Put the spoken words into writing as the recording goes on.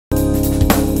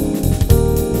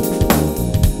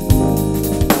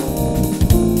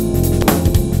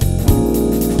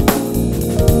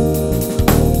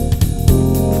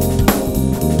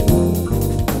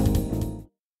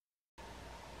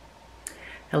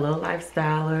Hello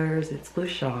lifestylers, it's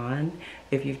LaShawn.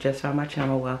 If you've just found my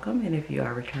channel, welcome, and if you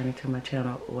are returning to my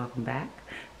channel, welcome back.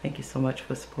 Thank you so much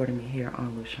for supporting me here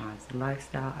on LaShawn's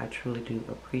Lifestyle. I truly do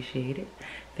appreciate it.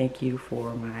 Thank you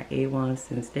for my A1s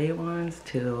since day ones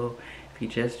till if you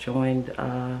just joined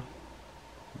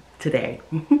today.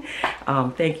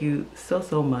 Thank you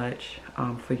so much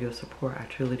for your support. I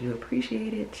truly do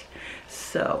appreciate it.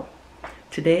 So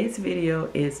today's video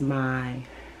is my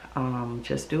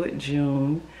Just Do It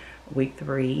June week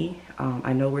 3.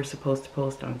 I know we're supposed to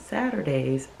post on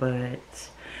Saturdays, but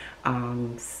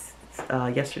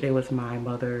yesterday was my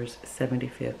mother's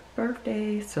 75th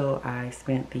birthday, so I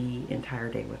spent the entire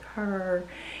day with her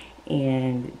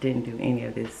and didn't do any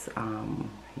of this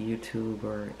YouTube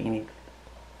or any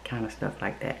kind of stuff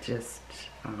like that. Just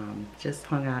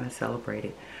hung out and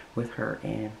celebrated with her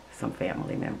and some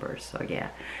family members. So yeah,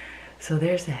 so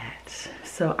there's that.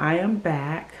 So I am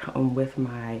back with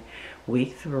my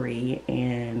week 3,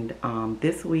 and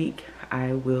this week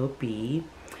I will be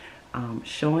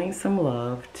showing some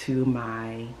love to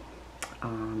my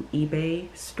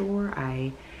eBay store.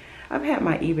 I've had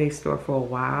my eBay store for a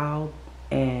while,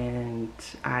 and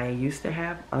I used to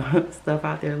have stuff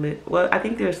out there. Well, I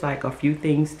think there's like a few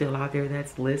things still out there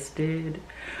that's listed,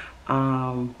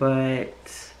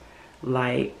 but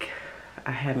like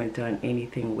I haven't done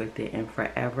anything with it in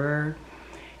forever,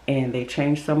 and they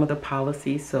changed some of the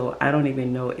policies, so I don't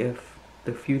even know if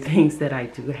the few things that I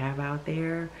do have out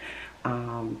there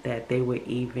that they would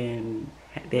even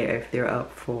if they're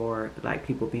up for like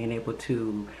people being able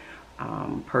to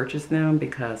purchase them,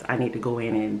 because I need to go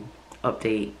in and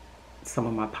update some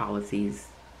of my policies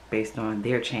based on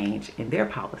their change in their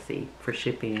policy for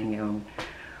shipping and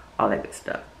all that good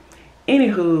stuff.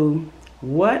 Anywho,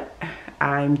 what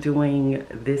I'm doing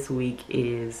this week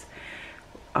is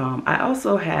I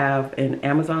also have an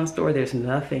Amazon store. There's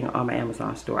nothing on my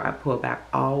Amazon store. I pulled back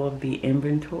all of the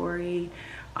inventory.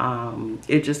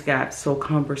 It just got so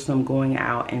cumbersome going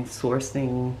out and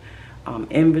sourcing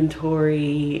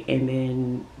inventory, and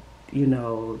then you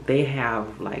know they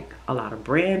have like a lot of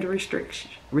brand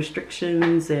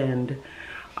restrictions, and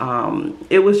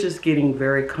it was just getting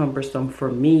very cumbersome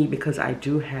for me because I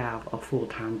do have a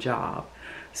full-time job.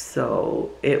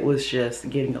 So it was just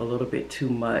getting a little bit too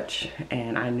much,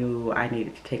 and I knew I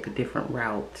needed to take a different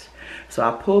route. So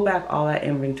I pulled back all that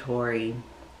inventory,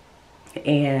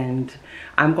 and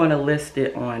I'm going to list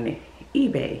it on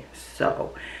eBay.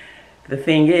 So the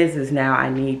thing is now I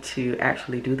need to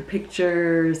actually do the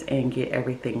pictures and get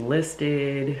everything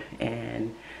listed,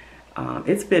 and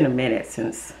it's been a minute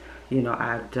since, you know,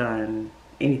 I've done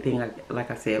anything like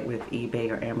I said with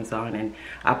eBay or Amazon, and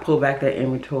I pulled back that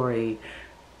inventory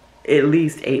at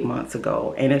least 8 months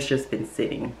ago, and it's just been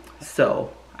sitting.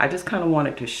 So I just kind of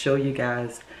wanted to show you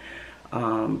guys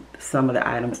some of the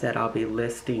items that I'll be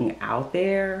listing out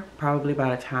there. Probably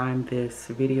by the time this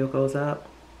video goes up,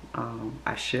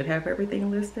 I should have everything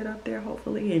listed up there,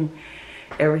 hopefully, and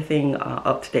everything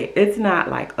up to date. It's not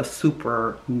like a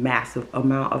super massive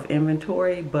amount of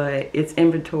inventory, but it's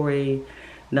inventory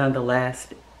nonetheless,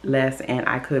 and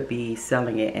I could be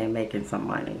selling it and making some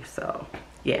money. So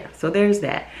yeah, so there's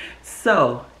that.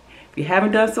 So if you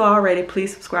haven't done so already,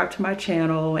 please subscribe to my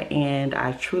channel, and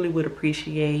I truly would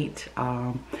appreciate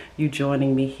you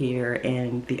joining me here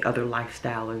and the other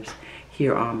lifestylers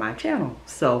here on my channel.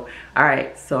 So all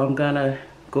right, so I'm gonna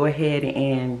go ahead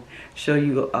and show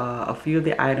you a few of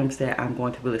the items that I'm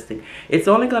going to be listing. It's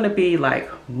only going to be like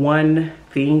one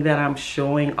thing that I'm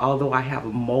showing, although I have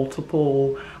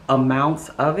multiple amounts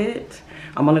of it.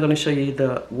 I'm only going to show you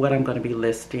what I'm going to be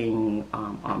listing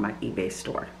on my eBay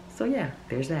store. So yeah,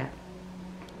 there's that.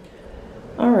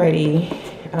 Alrighty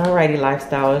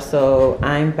lifestylers, so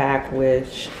I'm back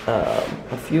with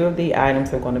a few of the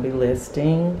items I'm going to be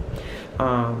listing.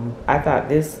 I thought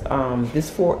this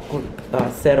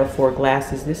set of 4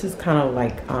 glasses, this is kind of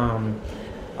like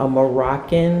a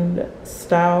Moroccan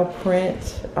style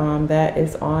print that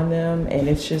is on them, and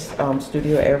it's just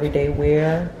studio everyday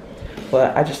wear,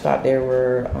 but I just thought they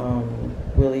were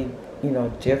really, you know,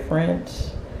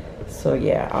 different. So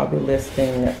yeah, I'll be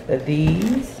listing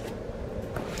these.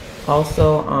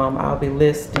 Also, I'll be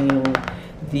listing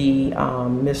the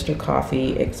Mr.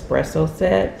 Coffee espresso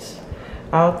set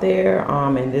out there,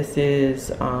 and this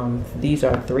is these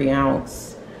are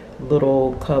 3-ounce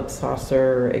little cup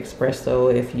saucer espresso.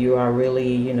 If you are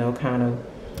really, you know, kind of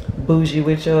bougie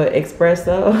with your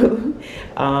espresso,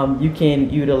 you can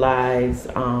utilize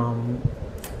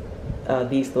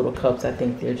these little cups. I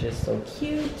think they're just so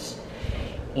cute.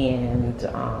 And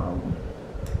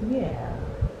yeah,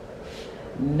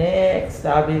 next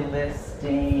I'll be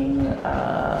listing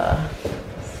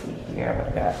let's see here. here what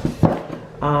I got.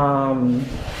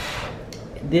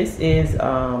 This is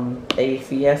a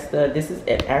Fiesta. This is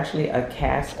actually a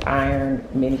cast iron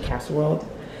mini casserole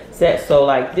set. So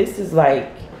like this is like,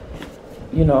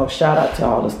 you know, shout out to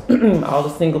all the all the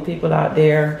single people out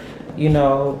there. You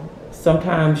know,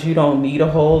 sometimes you don't need a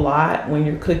whole lot when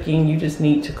you're cooking. You just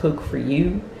need to cook for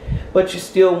you, but you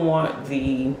still want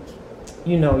the,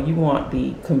 you know, you want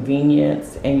the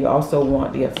convenience, and you also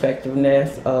want the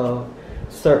effectiveness of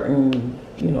certain,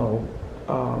 you know,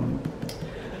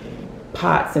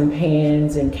 pots and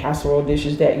pans and casserole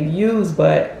dishes that you use,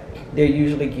 but they're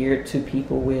usually geared to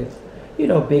people with, you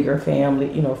know, bigger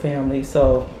family, you know, families.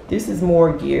 So this is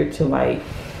more geared to like,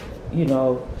 you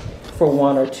know, for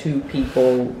 1 or 2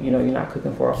 people. You know, you're not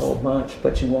cooking for a whole bunch,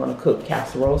 but you want to cook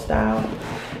casserole style.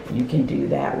 You can do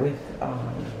that with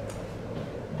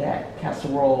that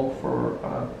casserole for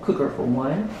cooker for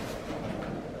 1.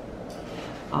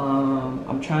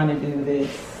 I'm trying to do this.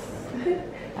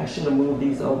 I should have moved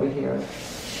these over here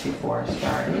before I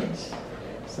started.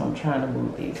 So I'm trying to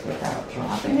move these without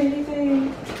dropping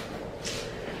anything.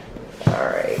 All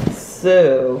right,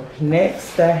 so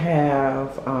next I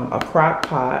have a crock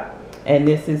pot, and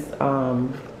this is a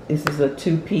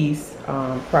 2-piece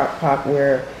crock pot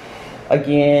where,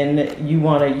 again, you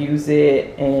want to use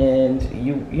it, and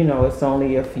you know, it's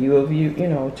only a few of you, you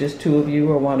know, just 2 of you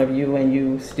or 1 of you, and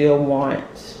you still want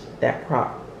that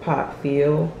crock pot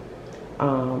feel.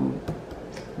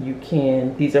 You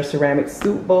can, these are ceramic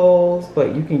soup bowls,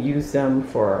 but you can use them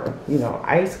for, you know,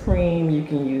 ice cream. You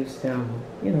can use them,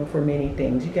 you know, for many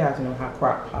things. You guys know how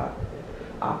crock pot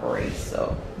operates.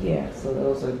 So yeah, so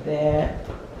those are that.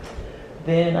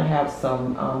 Then I have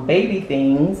some baby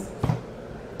things,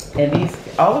 and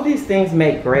all of these things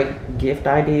make great gift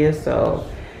ideas. So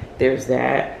there's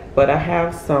that. But I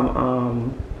have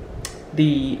some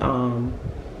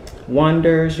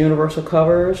Wonders universal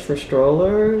covers for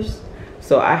strollers.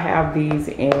 So I have these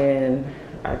in,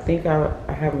 I think I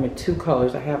have them in 2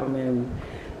 colors. I have them in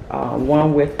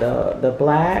one with the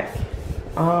black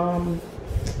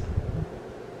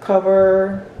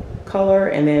cover color,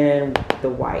 and then the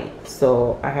white.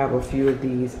 So I have a few of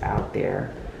these out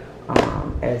there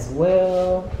as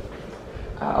well.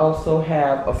 I also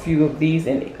have a few of these,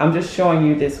 and I'm just showing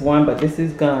you this one, but this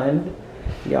is Gund.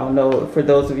 Y'all know, for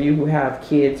those of you who have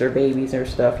kids or babies or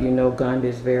stuff, you know Gund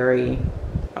is very,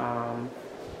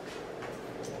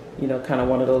 you know, kind of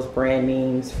one of those brand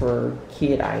names for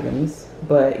kid items.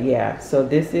 But yeah, so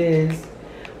this is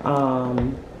I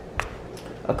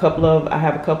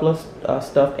have a couple of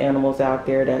stuffed animals out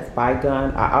there that's by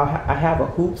Gund. I have a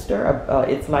hoopster.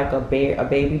 It's like a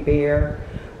baby bear,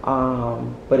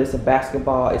 but it's a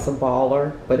basketball. It's a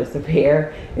baller, but it's a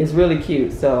bear. It's really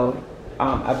cute. So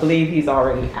I believe he's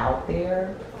already out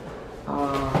there.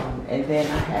 And then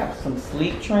I have some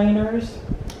sleep trainers,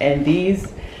 and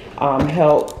these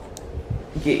help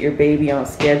get your baby on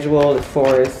schedule as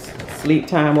far as sleep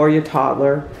time, or your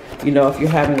toddler. You know, if you're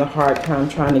having a hard time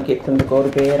trying to get them to go to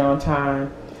bed on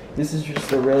time, this is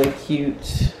just a really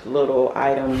cute little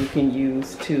item you can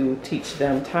use to teach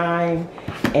them time,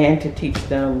 and to teach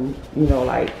them, you know,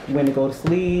 like when to go to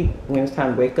sleep, when it's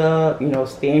time to wake up. You know,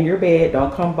 stay in your bed.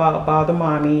 Don't come bother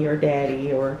mommy or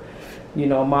daddy, or, you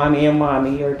know, mommy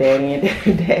or daddy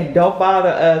and dad. Don't bother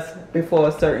us before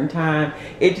a certain time.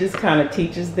 It just kind of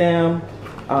teaches them,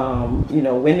 you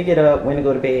know, when to get up, when to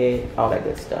go to bed, all that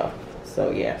good stuff.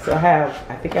 So yeah, so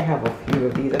I think I have a few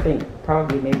of these. I think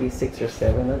probably maybe 6 or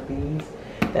 7 of these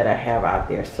that I have out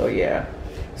there. So yeah,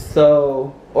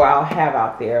 so, or I'll have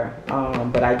out there,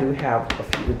 but I do have a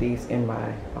few of these in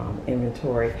my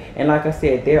inventory. And like I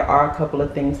said, there are a couple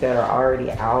of things that are already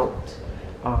out,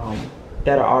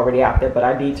 there, but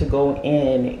I need to go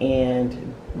in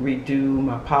and redo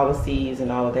my policies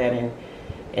and all of that,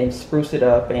 and spruce it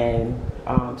up, and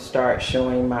start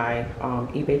showing my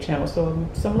eBay channel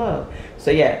some love.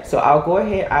 So yeah, so I'll go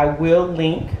ahead, I will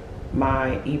link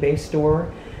my eBay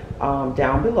store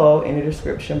down below in the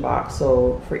description box,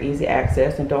 so for easy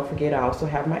access. And don't forget, I also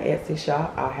have my Etsy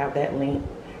shop. I'll have that link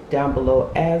down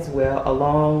below as well,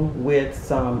 along with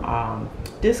some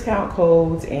discount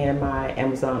codes and my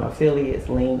Amazon affiliates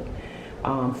link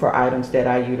for items that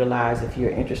I utilize if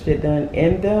you're interested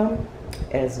in them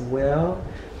as well.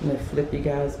 I'm gonna flip you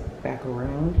guys back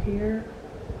around here.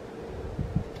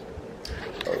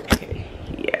 Okay,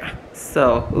 yeah,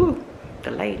 so ooh, the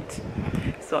light.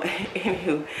 So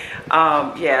anywho,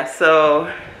 yeah,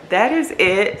 so that is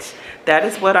it. That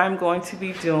is what I'm going to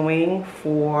be doing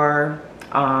for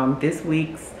this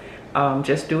week's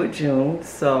Just Do It June.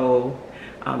 So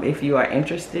If you are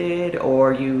interested,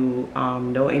 or you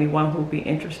know anyone who'd be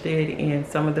interested in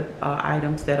some of the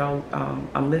items that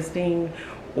I'm listing,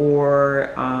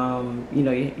 or you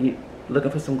know, you're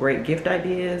looking for some great gift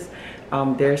ideas,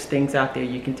 there's things out there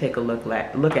you can take a look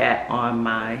at on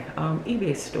my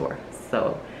eBay store.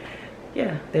 So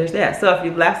yeah, there's that. So if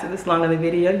you've lasted this long in the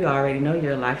video, you already know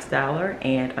you're a lifestyler.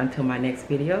 And until my next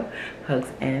video, hugs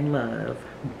and love.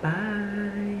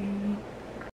 Bye.